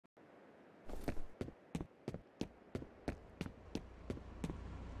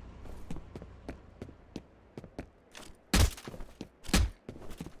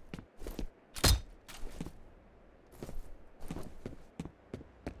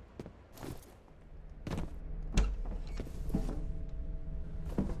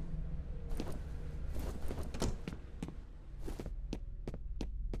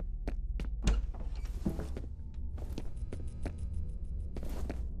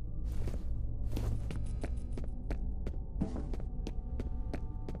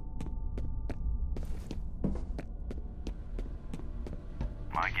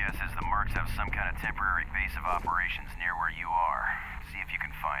mercs have some kind of temporary base of operations near where you are. See if you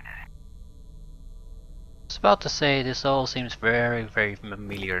can find it. I was about to say, this all seems very, very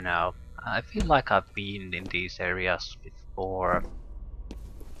familiar now. I feel like I've been in these areas before.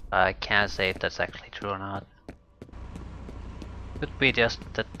 I can't say if that's actually true or not. Could be just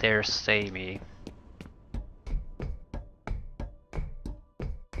that they're samey.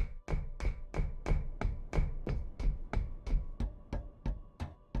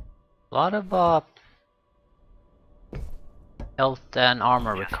 A lot of health and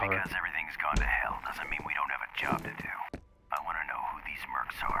armor recovery. Just because everything's gone to hell doesn't mean we don't have a job to do. I want to know who these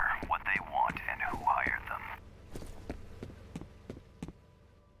mercs are, what they want, and who hired them.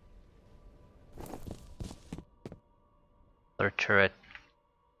 Their turret.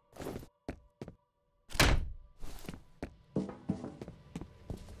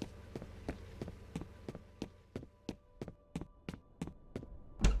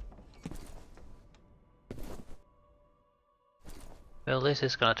 Well, this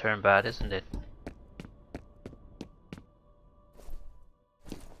is gonna turn bad, isn't it?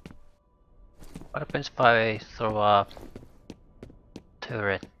 What happens if I throw a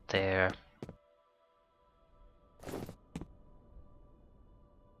turret there?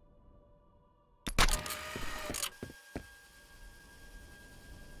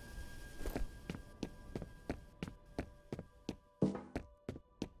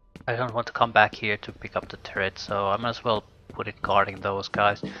 I don't want to come back here to pick up the turret, so I might as well put it guarding those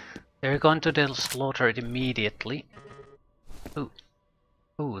guys. They're going to slaughter it immediately. Ooh,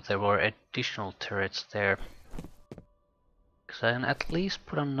 there were additional turrets there. So I can at least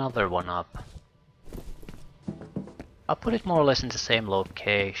put another one up. I'll put it more or less in the same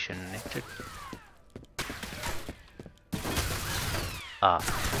location. Ah,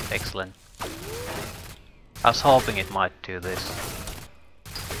 excellent. I was hoping it might do this.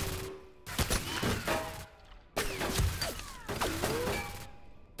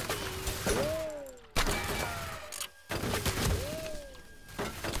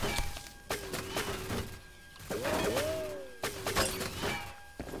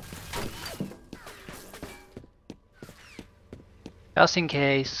 Just in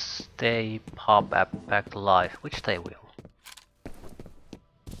case they pop back to life, which they will.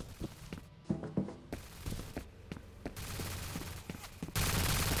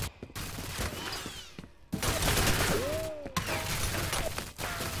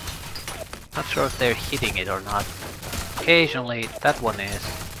 Not sure if they're hitting it or not. Occasionally that one is.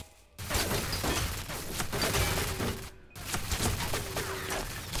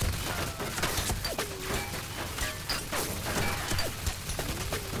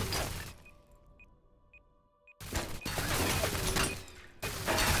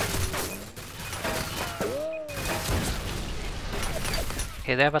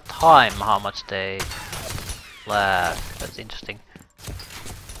 Okay, they have a time how much they last. That's interesting.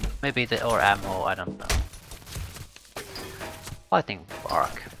 Maybe or ammo, I don't know. Lightning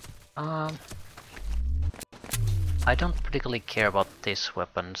bark. I don't particularly care about this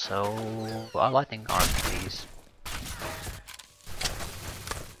weapon, so lightning arc, please.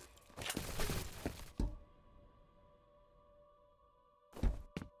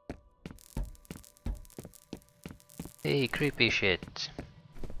 Hey, creepy shit.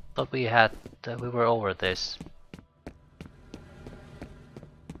 Thought we had, we were over this.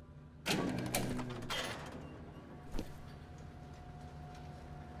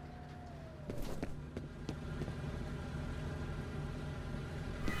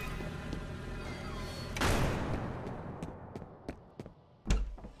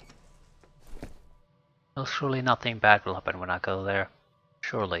 Well, surely nothing bad will happen when I go there.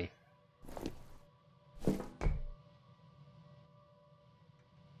 Surely.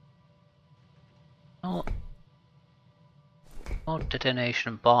 No. No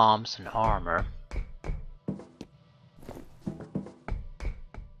detonation bombs and armor.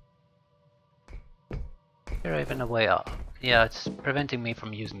 Is there even a way up? Yeah, it's preventing me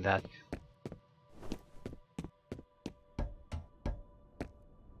from using that.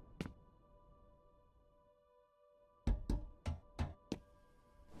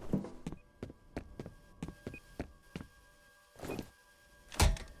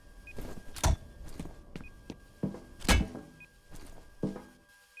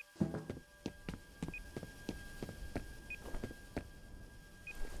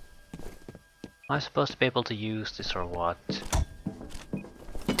 Am I supposed to be able to use this or what?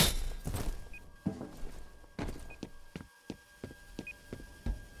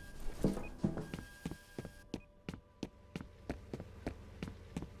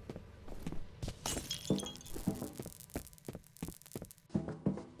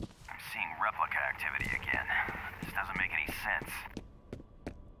 I'm seeing sense.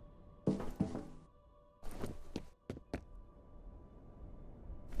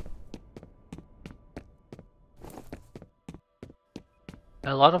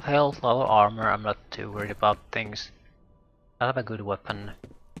 A lot of health, a lot of armor, I'm not too worried about things. I have a good weapon.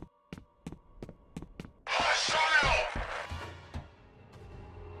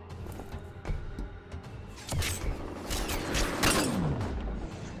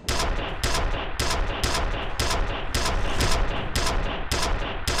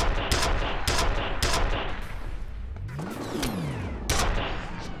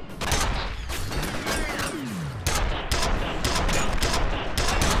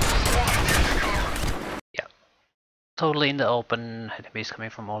 Totally in the open, enemies coming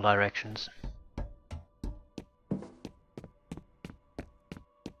from all directions. I'm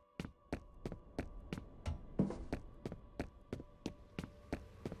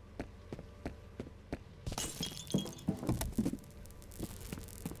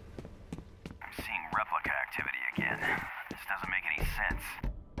seeing replica activity again. This doesn't make any sense.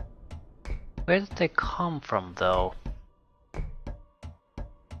 Where did they come from though?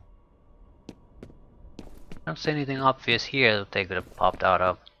 I don't see anything obvious here that they could have popped out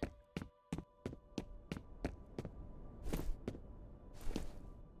of.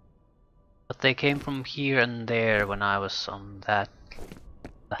 But they came from here and there when I was on that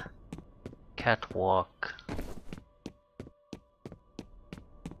catwalk.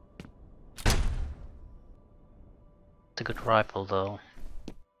 It's a good rifle though.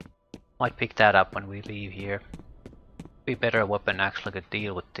 Might pick that up when we leave here. Be better weapon actually could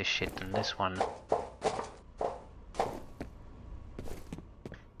deal with this shit than this one.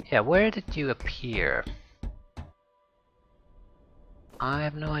 Yeah, where did you appear? I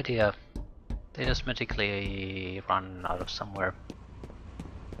have no idea. They just magically run out of somewhere.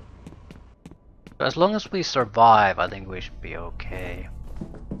 But as long as we survive, I think we should be okay.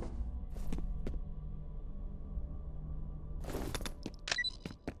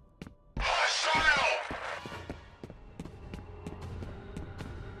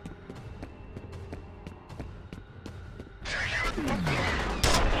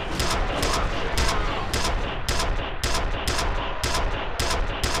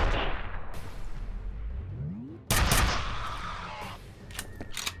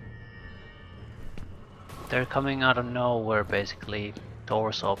 They're coming out of nowhere basically,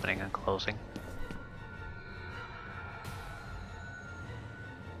 doors opening and closing.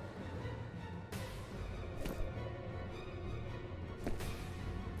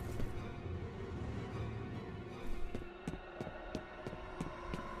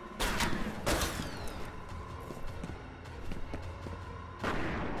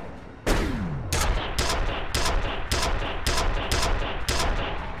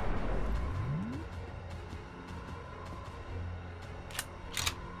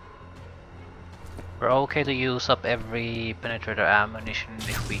 We're okay to use up every penetrator ammunition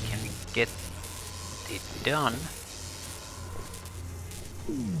if we can get it done.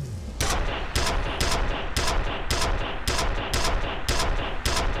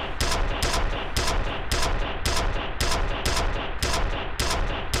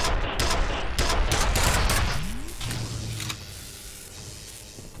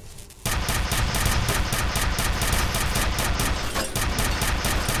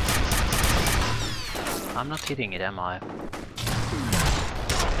 I'm not hitting it, am I?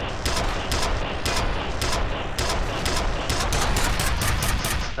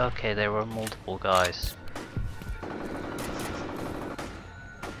 Okay, there were multiple guys.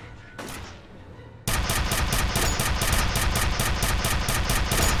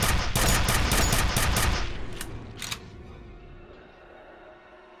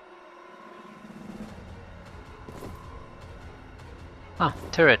 Ah,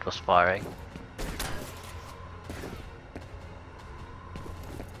 turret was firing.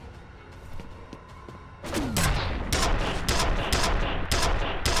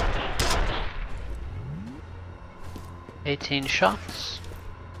 $18 shots.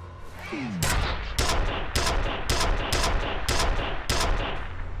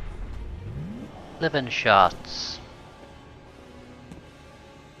 $11 shots.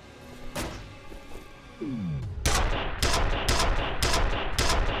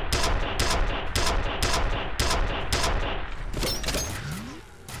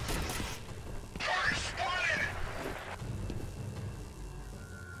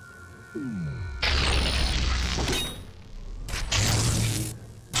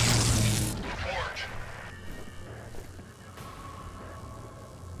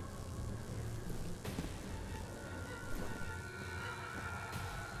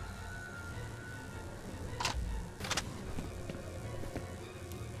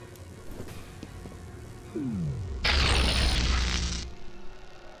 I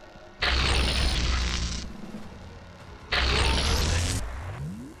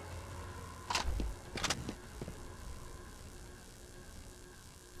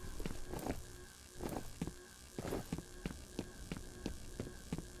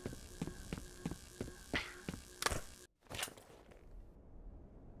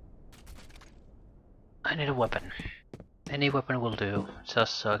need a weapon. Any weapon will do,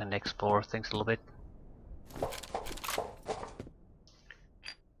 just so I can explore things a little bit.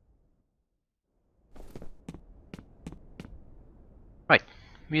 Right,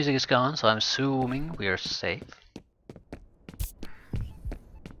 music is gone, so I'm assuming we are safe.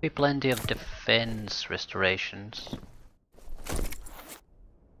 Be plenty of defense restorations.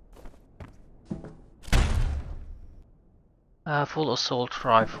 Full assault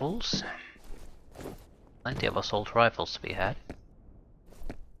rifles. Plenty of assault rifles to be had.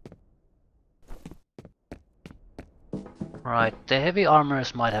 Right, the heavy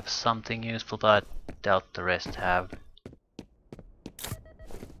armors might have something useful, but I doubt the rest have.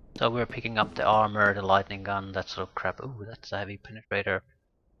 So we're picking up the armor, the lightning gun, that sort of crap. Ooh, that's a heavy penetrator.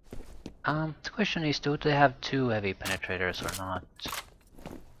 The question is, do they have 2 heavy penetrators or not?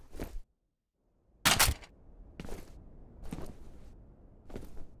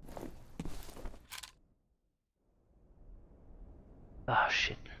 Ah,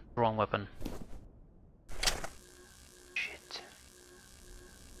 shit. Wrong weapon. Shit.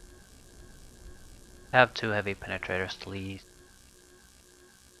 Have 2 heavy penetrators at least.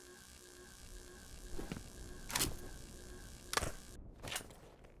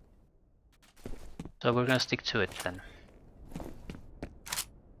 So we're gonna stick to it then.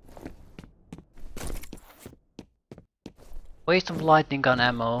 Waste of lightning gun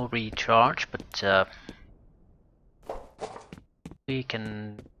ammo recharge, but we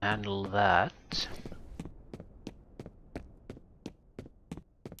can handle that.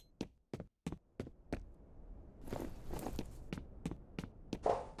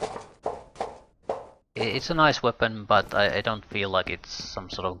 It's a nice weapon, but I don't feel like it's some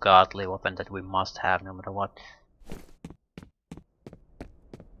sort of godly weapon that we must have no matter what.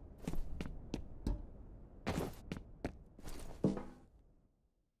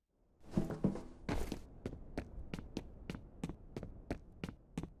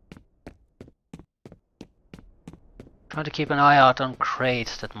 Trying to keep an eye out on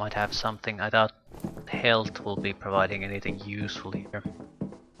crates that might have something. I doubt health will be providing anything useful here.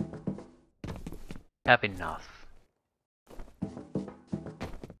 Have enough.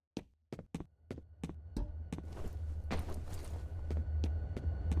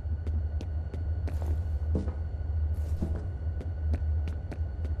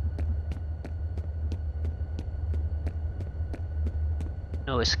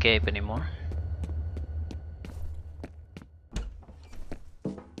 No escape anymore.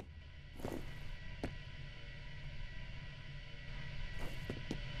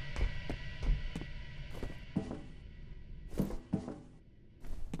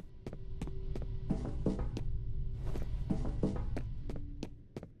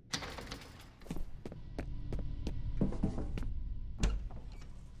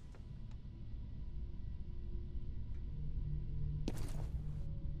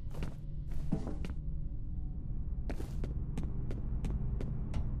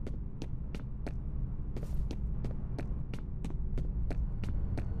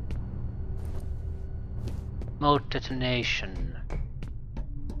 Mode detonation.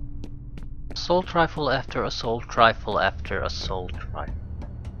 Assault rifle after assault rifle after assault rifle.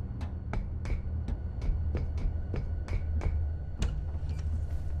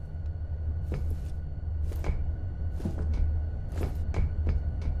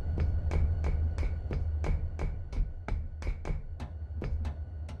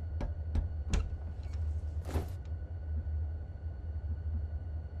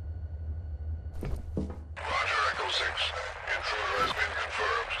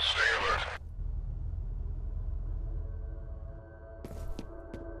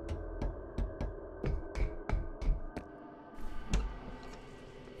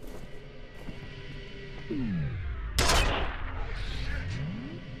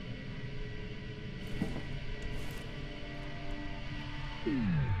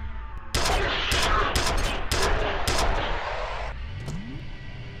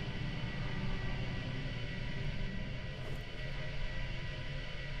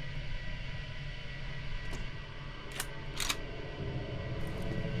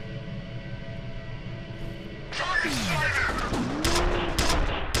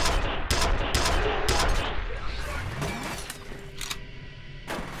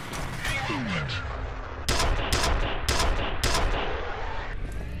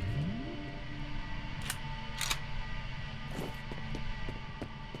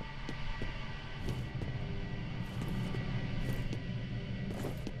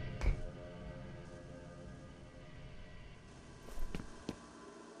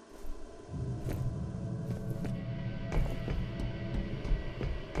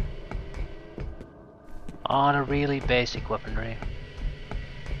 On a really basic weaponry.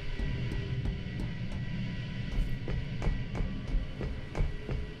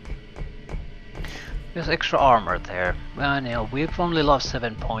 There's extra armor there. Well, you know, we've only lost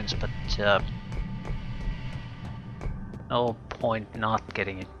 7 points, but no point not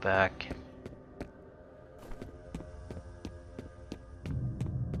getting it back.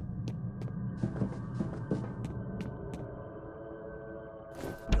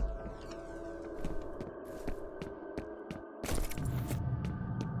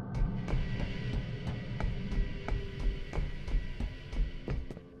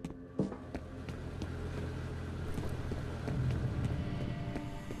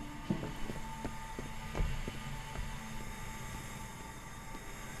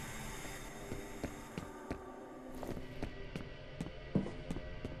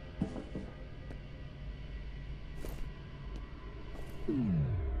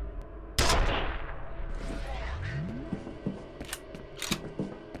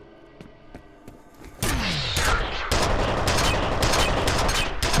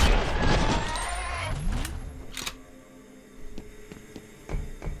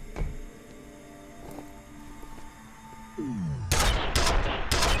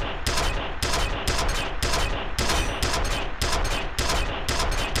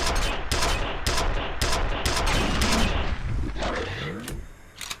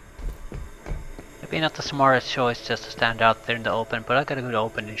 Maybe not the smartest choice just to stand out there in the open, but I got a good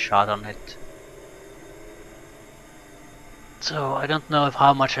opening shot on it. So I don't know if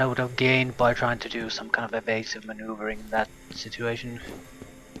how much I would have gained by trying to do some kind of evasive maneuvering in that situation.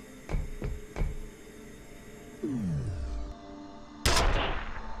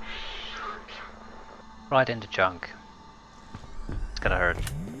 Right in the junk. It's gonna hurt.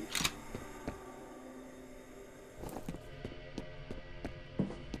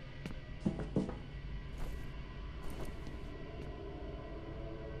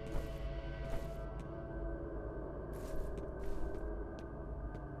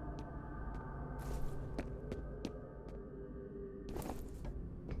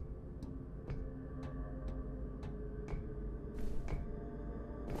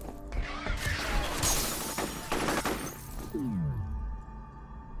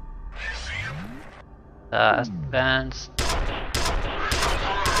 Advanced.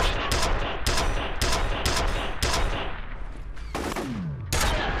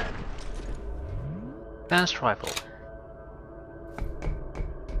 Advanced rifle.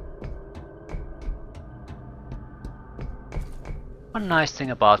 One nice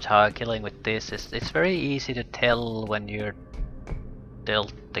thing about killing with this is it's very easy to tell when you're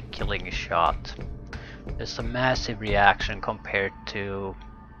dealt the killing shot. There's a massive reaction compared to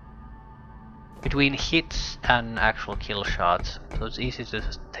between hits and actual kill shots, so it's easy to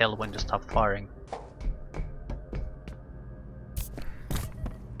tell when to stop firing.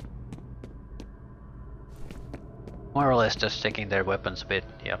 More or less just checking their weapons a bit,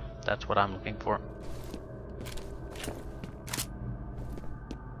 yeah, that's what I'm looking for.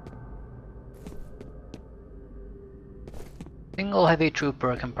 Single heavy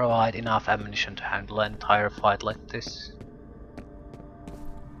trooper can provide enough ammunition to handle an entire fight like this.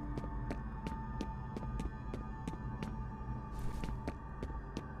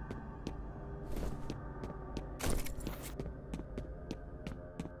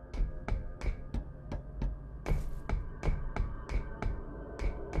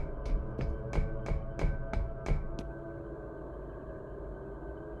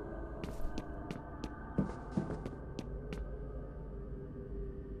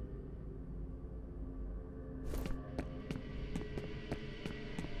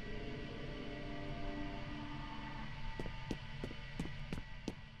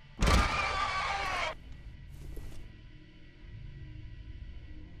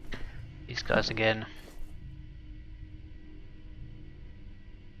 These guys again.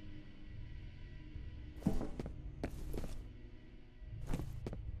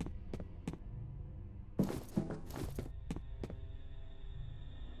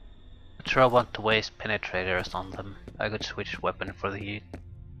 Not sure I want to waste penetrators on them. I could switch weapon for the heat,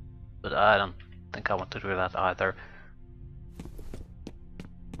 but I don't think I want to do that either.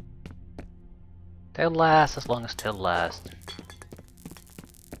 They'll last as long as they'll last.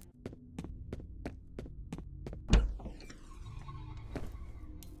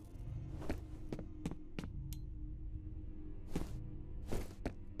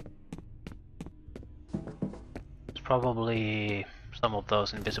 Probably some of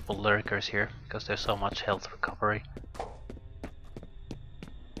those invisible lurkers here, because there's so much health recovery.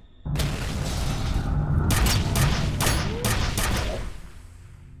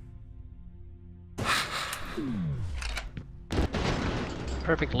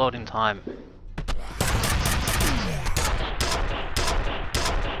 perfect loading time.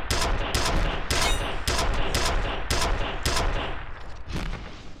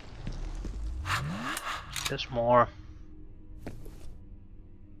 There's more.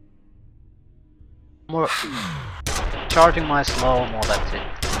 More charging my slow-mo, that's it.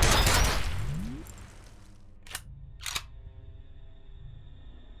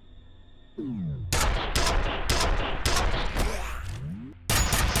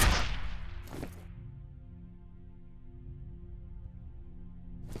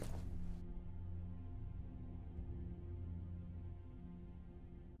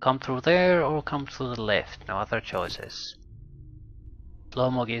 Come through there or come to the left, no other choices.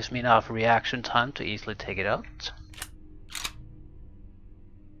 Slow-mo gives me enough reaction time to easily take it out.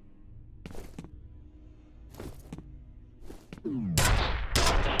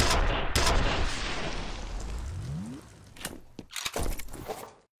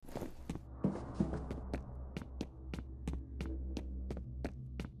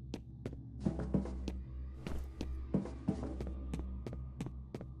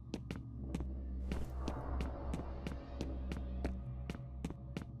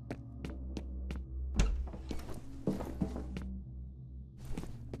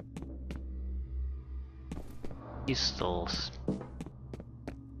 Pistols.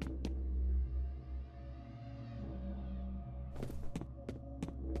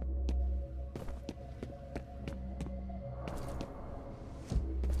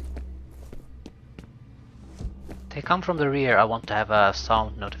 They come from the rear. I want to have a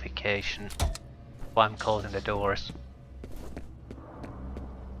sound notification while I'm closing the doors.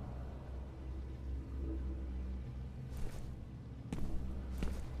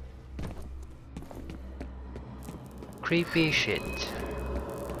 Creepy shit.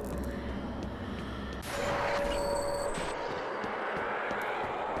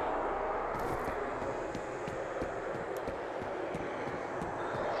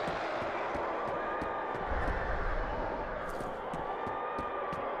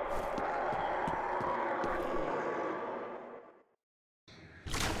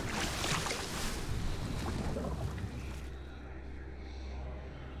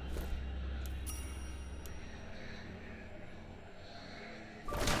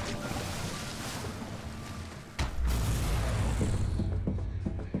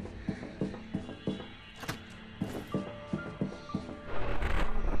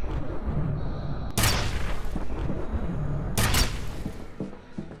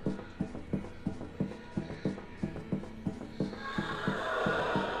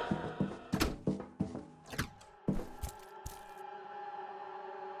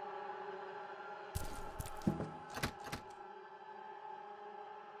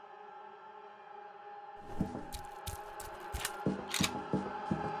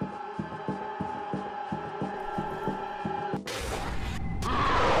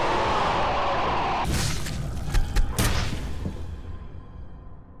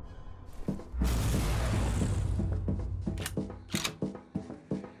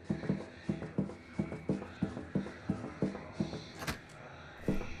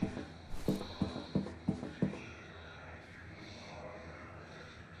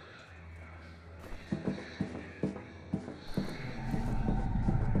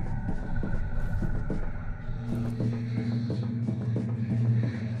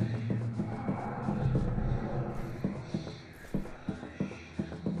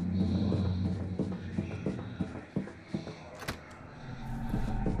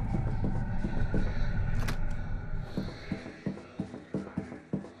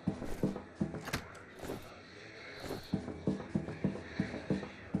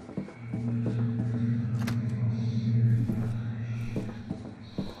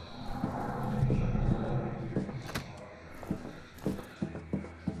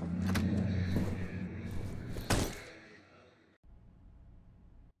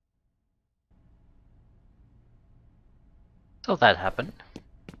 So that happened.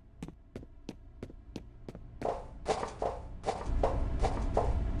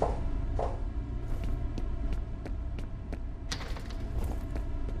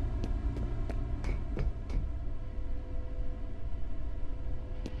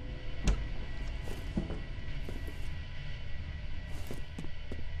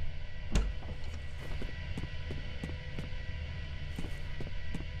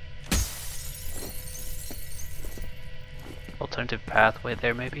 Alternative pathway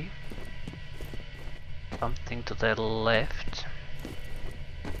there maybe? Something to the left.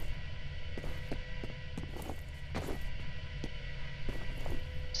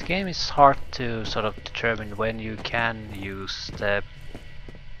 This game is hard to sort of determine when you can use the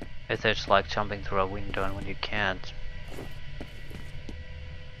It's like jumping through a window, and when you can't,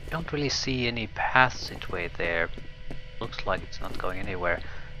 you don't really see any paths its way there. Looks like it's not going anywhere.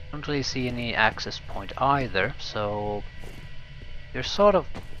 Don't really see any access point either, so you're sort of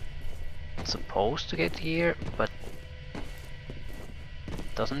supposed to get here, but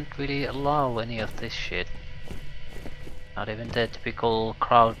doesn't really allow any of this shit. Not even the typical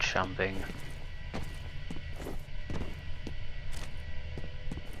crowd jumping.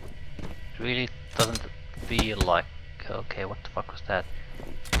 It really doesn't feel like... Okay, what the fuck was that?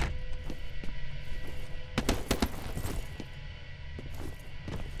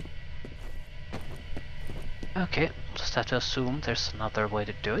 Okay, just have to assume there's another way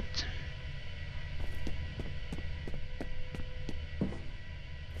to do it.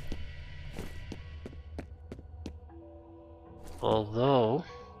 Although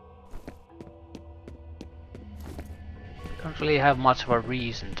I don't really have much of a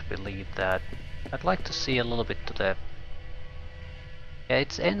reason to believe that. I'd like to see a little bit to the... Yeah,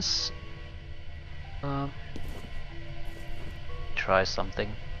 it ends... try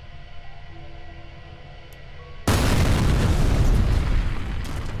something.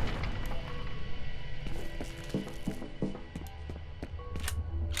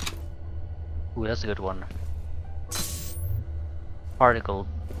 Ooh, that's a good one. Particle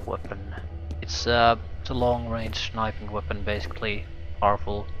weapon. It's a long-range sniping weapon, basically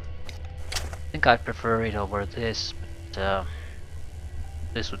powerful. I think I prefer it over this, but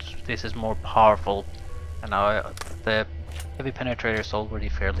this is more powerful. And the heavy penetrator is already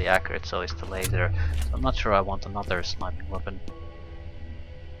fairly accurate, so is the laser. So I'm not sure I want another sniping weapon,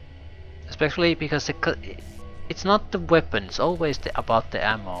 especially because it's not the weapon; it's always about the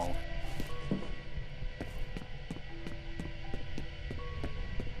ammo.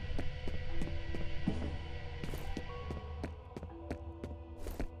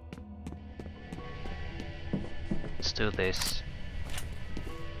 Let's do this.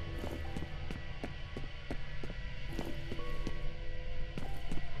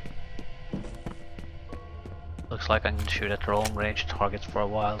 Looks like I can shoot at long range targets for a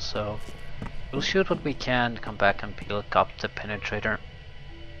while, so we'll shoot what we can, come back and pick up the penetrator.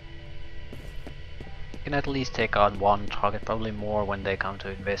 We can at least take on one target, probably more when they come to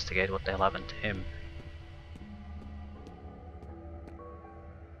investigate what the hell happened to him.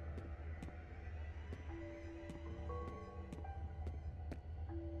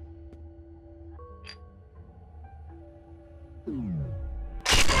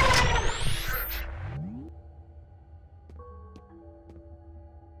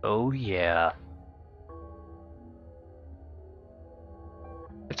 Oh yeah.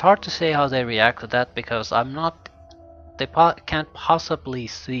 It's hard to say how they react to that because they can't possibly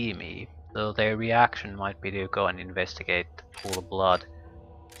see me, so their reaction might be to go and investigate the pool of blood.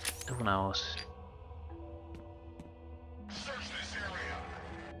 Who knows?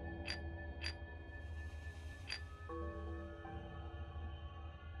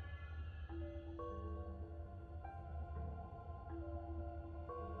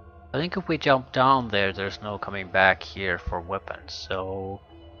 I think if we jump down there, there's no coming back here for weapons, so...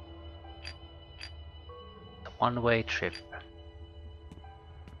 It's a one-way trip.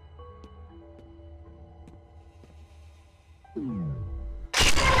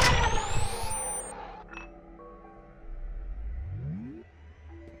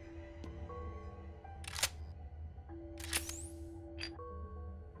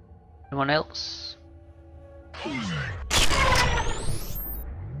 Anyone else?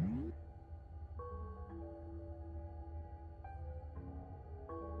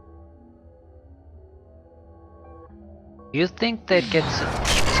 You think they'd get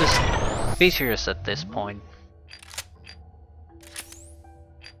suspicious at this point?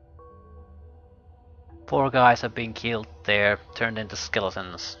 4 guys have been killed there, turned into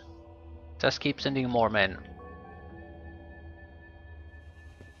skeletons. Just keep sending more men.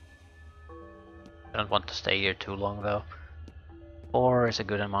 I don't want to stay here too long though. 4 is a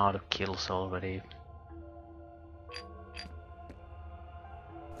good amount of kills already.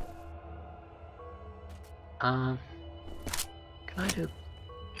 Can I do...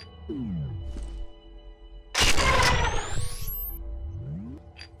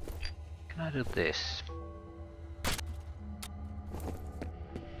 Can I do this?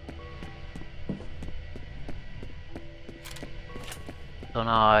 So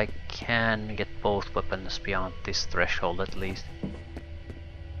now I can get both weapons beyond this threshold at least.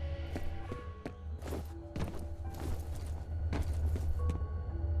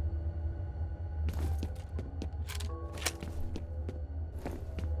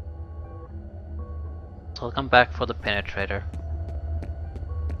 So I'll come back for the penetrator.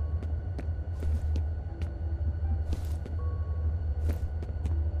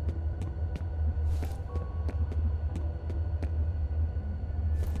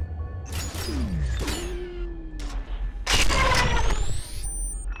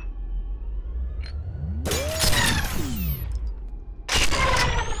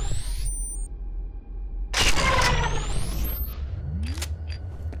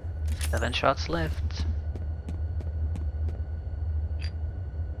 7 shots left.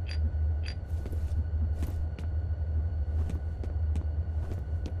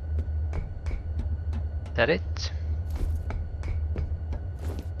 That it?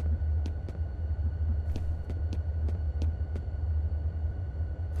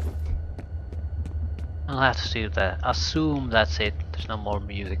 I'll have to do that. Assume that's it. There's no more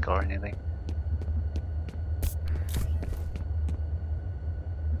music or anything.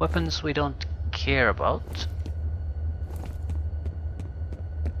 Weapons we don't care about.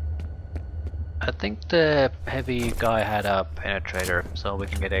 I think the heavy guy had a penetrator, so we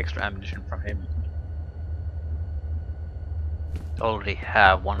can get extra ammunition from him. Already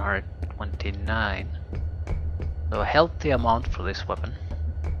have 129. So a healthy amount for this weapon.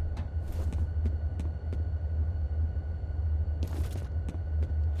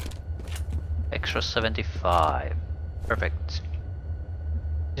 Extra 75. Perfect.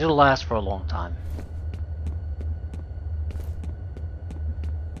 This will last for a long time.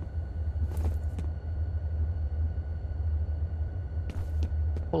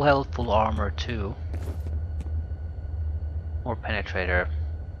 Full health, full armor too. More penetrator.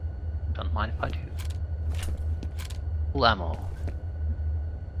 Don't mind if I do. Full ammo.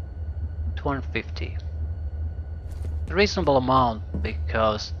 250. A reasonable amount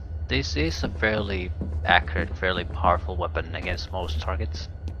because this is a fairly accurate, fairly powerful weapon against most targets.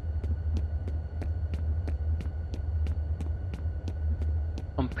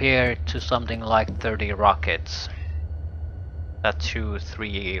 Compared to something like 30 rockets that shoot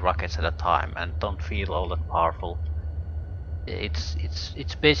 3 rockets at a time and don't feel all that powerful.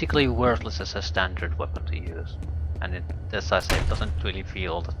 It's basically worthless as a standard weapon to use, and it, as I said, doesn't really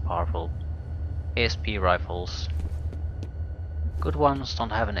feel all that powerful. ASP rifles. Good ones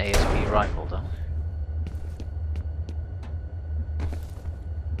don't have an ASP rifle though.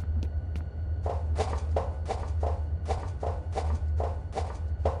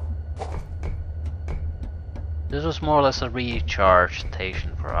 This was more or less a recharge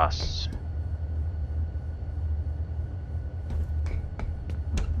station for us.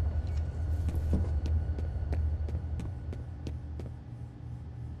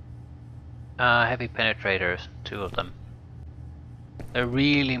 Heavy penetrators, 2 of them. They're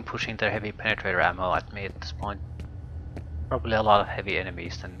really pushing their heavy penetrator ammo at me at this point. Probably a lot of heavy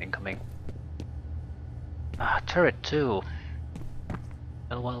enemies then incoming. Turret too.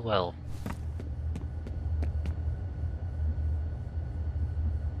 Well.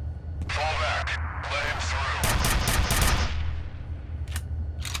 Fall back. Let him through.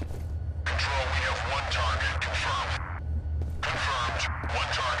 Control, we have 1 target. Confirmed. Confirmed. 1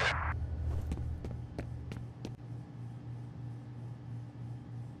 target.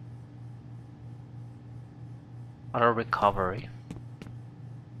 Auto recovery.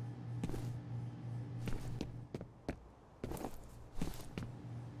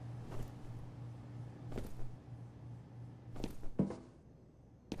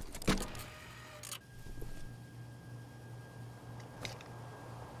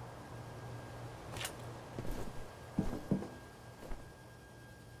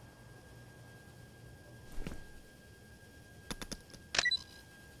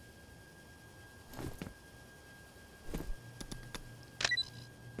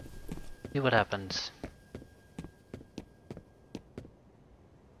 See what happens.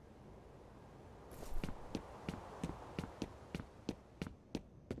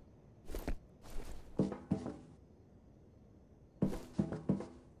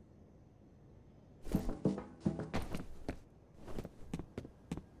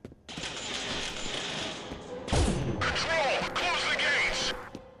 Control, close the gates.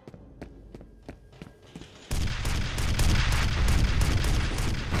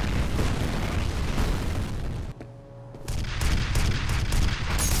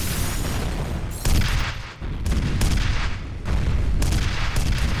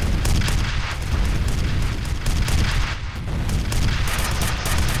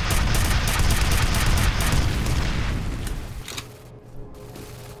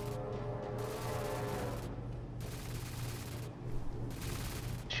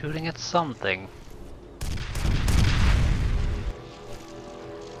 Shooting at something.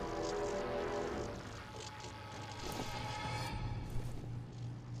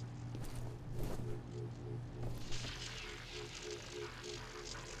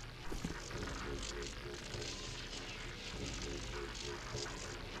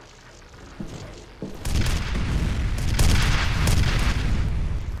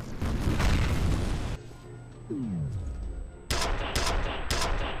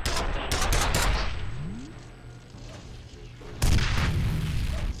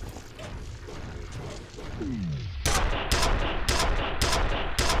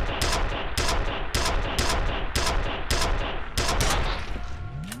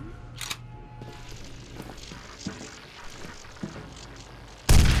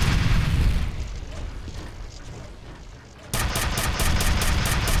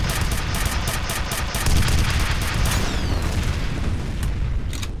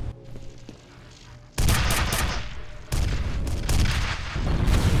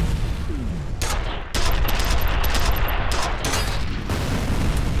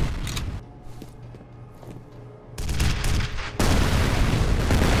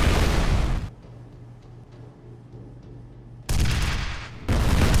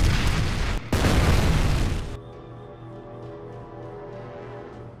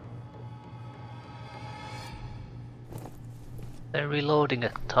 They're reloading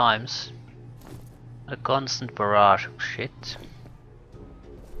at times. A constant barrage of shit.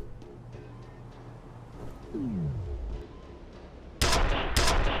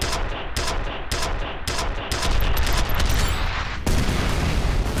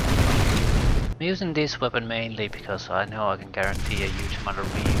 I'm using this weapon mainly because I know I can guarantee a huge amount of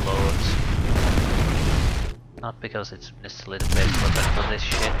reloads. Not because it's necessarily the best weapon for this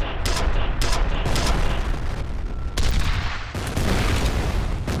shit.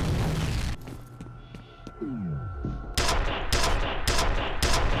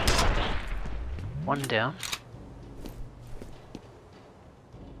 One down.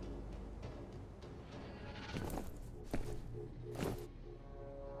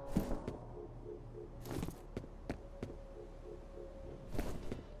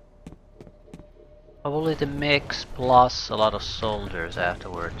 Probably the mix plus a lot of soldiers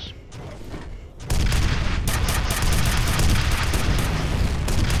afterwards.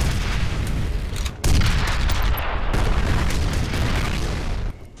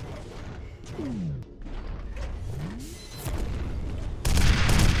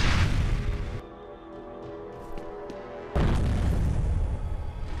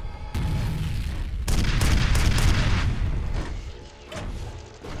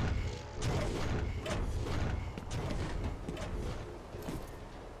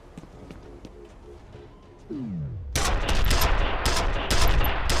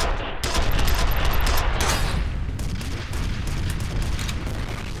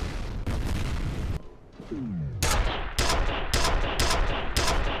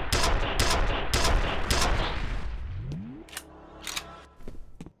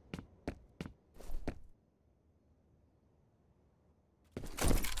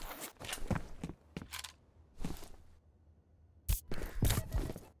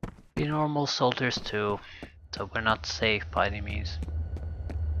 The normal soldiers too, so we're not safe by any means.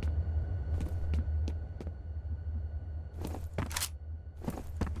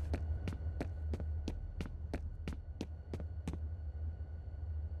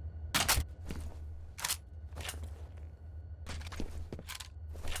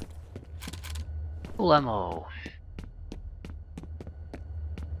 Full ammo.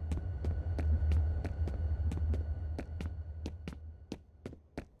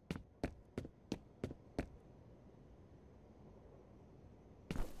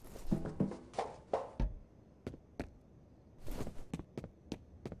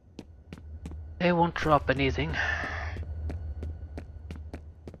 They won't drop anything.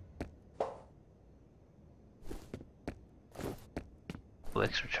 Two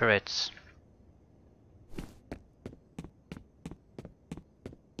extra turrets.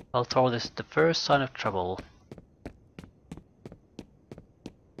 I'll throw this the first sign of trouble.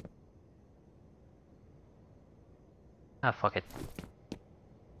 Ah, fuck it.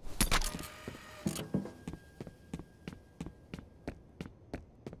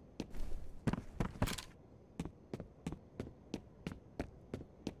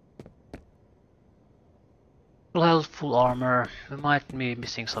 Full health, full armor. We might be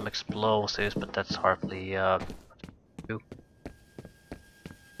missing some explosives, but that's hardly do.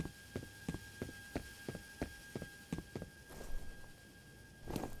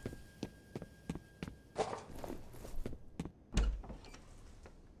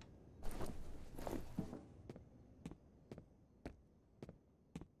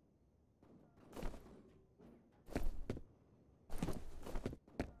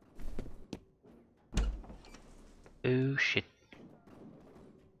 Oh shit.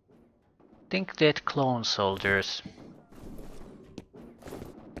 Think dead clone soldiers.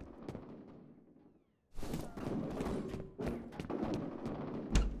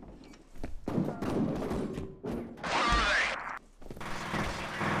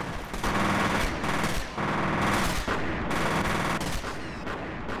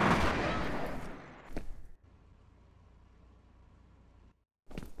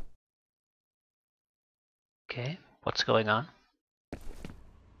 Okay, what's going on?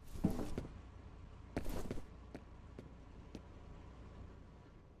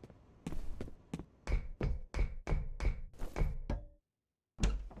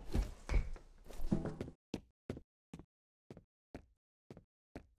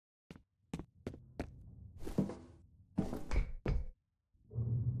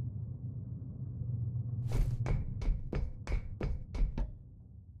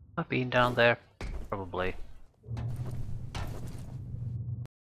 I've been down there, probably.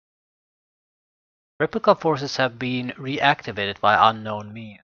 Replica forces have been reactivated by unknown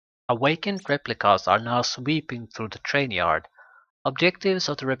means. Awakened replicas are now sweeping through the train yard. Objectives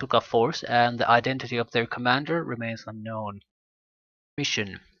of the replica force and the identity of their commander remains unknown.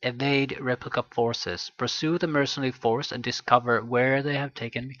 Mission: Evade replica forces. Pursue the mercenary force and discover where they have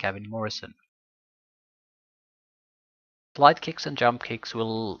taken Captain Morrison. Flight kicks and jump kicks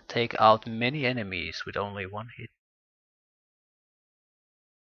will take out many enemies with only one hit.